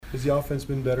Has the offense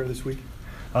been better this week?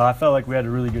 I felt like we had a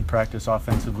really good practice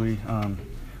offensively.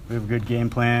 We have a good game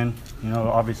plan.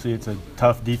 Obviously it's a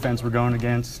tough defense we're going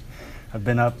against. I've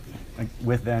been up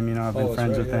with them, I've been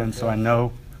friends with them, so I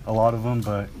know a lot of them.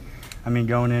 But,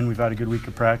 going in, we've had a good week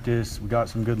of practice. We got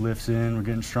some good lifts in. We're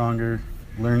getting stronger,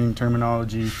 learning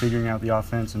terminology, figuring out the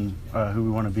offense and who we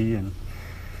want to be. And,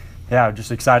 yeah,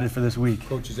 just excited for this week.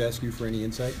 Coaches ask you for any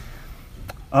insight?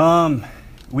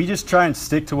 We just try and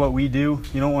stick to what we do.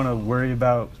 You don't want to worry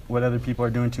about what other people are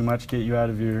doing too much, get you out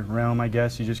of your realm, I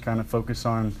guess. You just kind of focus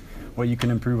on what you can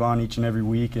improve on each and every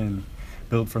week and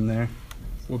build from there.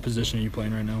 What position are you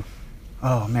playing right now?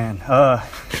 Oh, man.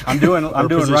 I'm doing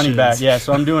running back. Yeah,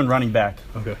 so I'm doing running back.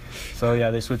 Okay. So, yeah,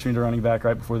 they switched me to running back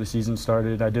right before the season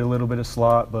started. I did a little bit of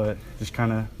slot, but just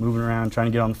kind of moving around, trying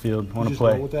to get on the field, want to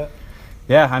play. Roll with that?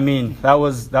 Yeah, that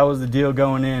was the deal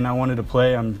going in. I wanted to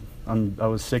play. I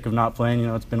was sick of not playing.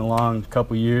 It's been a long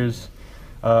couple years.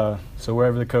 So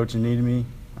wherever the coach needed me,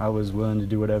 I was willing to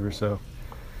do whatever. So,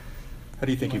 how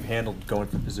do you think you've handled going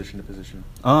from position to position?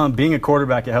 Being a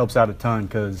quarterback, it helps out a ton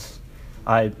because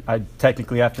I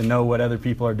technically have to know what other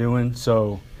people are doing.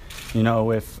 So,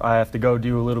 if I have to go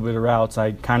do a little bit of routes,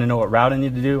 I kind of know what route I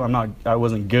need to do. I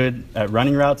wasn't good at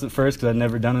running routes at first because I'd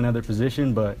never done another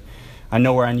position, but I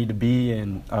know where I need to be,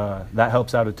 and that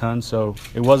helps out a ton. So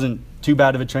it wasn't too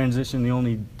bad of a transition. The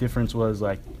only difference was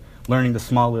learning the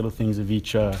small little things of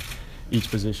each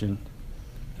position.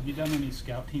 Have you done any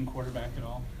scout team quarterback at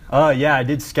all? Yeah, I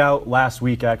did scout last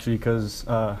week actually because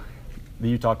the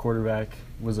Utah quarterback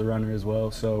was a runner as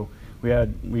well. So we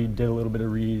did a little bit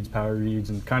of reads, power reads,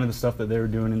 and kind of the stuff that they were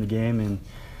doing in the game. And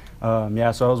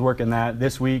so I was working that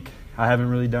this week. I haven't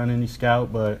really done any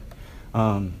scout, but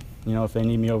if they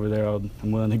need me over there,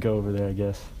 I'm willing to go over there, I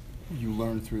guess. You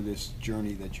learned through this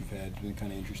journey that you've had. It's been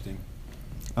kind of interesting.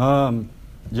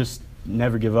 Just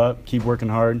never give up. Keep working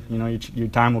hard. Your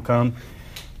time will come.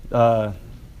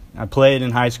 I played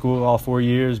in high school all 4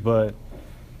 years,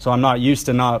 so I'm not used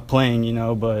to not playing,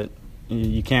 but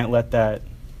you can't let that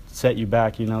set you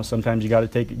back. Sometimes you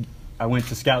got to I went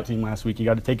to scout team last week. You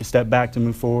got to take a step back to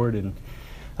move forward, and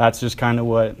that's just kind of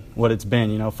what it's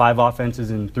been. 5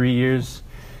 offenses in 3 years.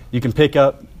 You can pick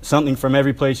up something from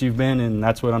every place you've been, and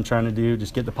that's what I'm trying to do.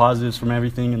 Just get the positives from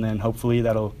everything, and then hopefully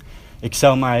that'll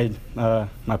excel my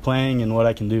playing and what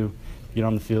I can do, get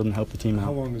on the field and help the team out.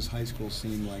 How long does high school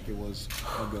seem like it was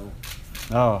ago?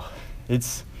 Oh,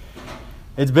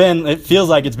 it feels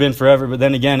like it's been forever, but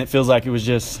then again, it feels like it was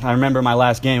just. I remember my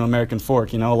last game, American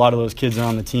Fork. A lot of those kids are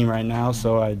on the team right now,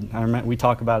 so we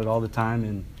talk about it all the time,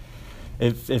 and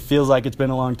it feels like it's been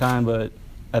a long time, but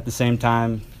at the same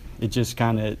time, it just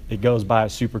it goes by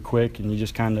super quick, and you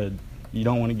just you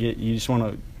don't want to you just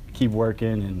want to keep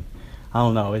working, and I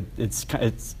don't know,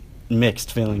 it's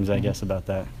mixed feelings, I guess, about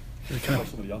that. Some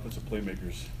of the offensive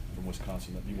playmakers from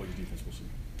Wisconsin that what your defense will see.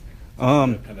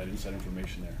 Kind of that inside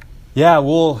information there. Yeah,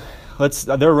 well,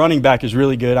 their running back is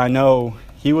really good. I know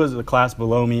he was a class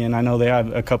below me, and I know they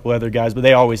have a couple other guys, but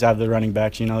they always have the running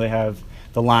backs. They have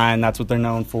the line. That's what they're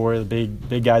known for, the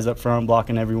big guys up front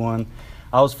blocking everyone.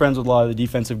 I was friends with a lot of the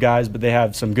defensive guys, but they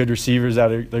have some good receivers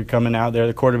they're coming out there.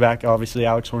 The quarterback, obviously,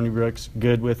 Alex Hornibrook's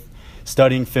good with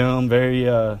studying film,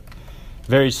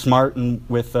 very smart and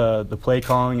with the play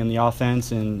calling and the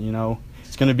offense. And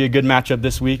it's going to be a good matchup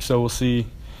this week, so we'll see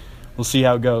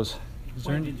how it goes.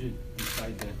 Why did you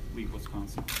decide to leave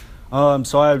Wisconsin?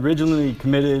 So I originally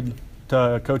committed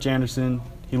to Coach Anderson.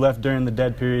 He left during the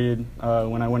dead period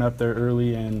when I went up there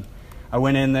early, and I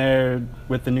went in there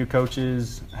with the new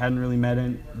coaches. Didn't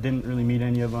really meet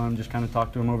any of them. Just kind of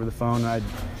talked to them over the phone.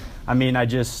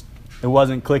 It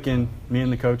wasn't clicking, me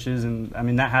and the coaches, and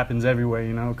that happens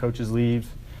everywhere. Coaches leave.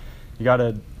 You got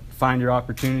to find your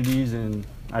opportunities, and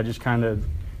I just kind of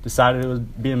decided it was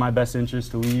in my best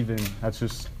interest to leave, and that's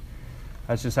just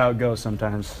how it goes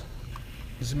sometimes.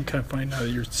 Is it kind of funny now that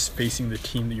you're facing the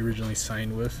team that you originally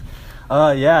signed with?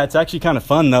 Yeah, it's actually kind of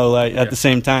fun though. At the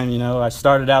same time, I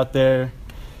started out there.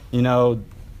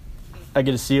 I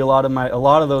get to see a lot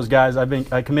of those guys.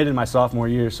 I committed my sophomore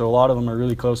year, so a lot of them are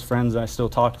really close friends that I still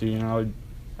talk to.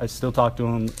 I still talk to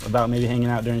them about maybe hanging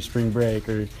out during spring break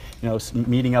or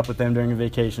meeting up with them during a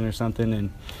vacation or something.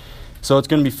 And so it's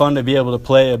going to be fun to be able to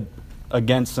play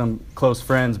against some close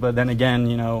friends. But then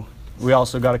again, we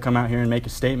also got to come out here and make a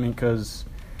statement because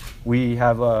we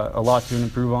have a lot to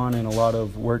improve on and a lot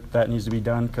of work that needs to be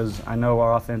done because I know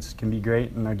our offense can be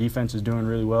great and our defense is doing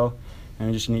really well, and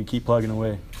we just need to keep plugging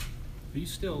away. Are you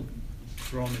still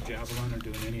throwing the javelin or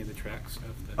doing any of the track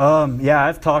stuff? Yeah,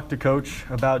 I've talked to Coach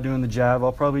about doing the jav.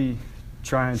 I'll probably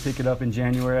try and pick it up in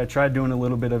January. I tried doing a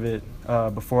little bit of it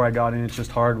before I got in. It's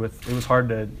just hard it was hard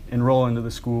to enroll into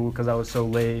the school because I was so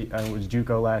late. I was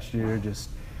JUCO last year. Just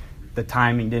the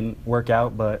timing didn't work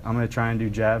out, but I'm going to try and do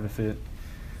JAV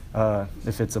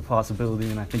if it's a possibility,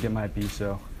 and I think it might be.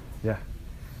 So, yeah.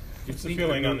 What's the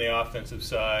feeling on the offensive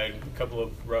side? A couple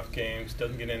of rough games.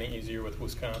 Doesn't get any easier with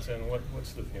Wisconsin.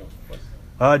 What's the feel?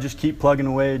 Just keep plugging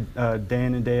away day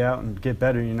in and day out and get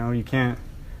better. You know, you can't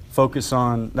focus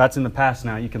on that's in the past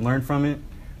now. You can learn from it,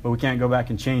 but we can't go back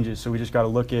and change it. So we just got to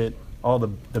look at all the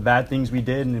bad things we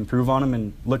did and improve on them,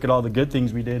 and look at all the good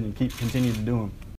things we did and continue to do them.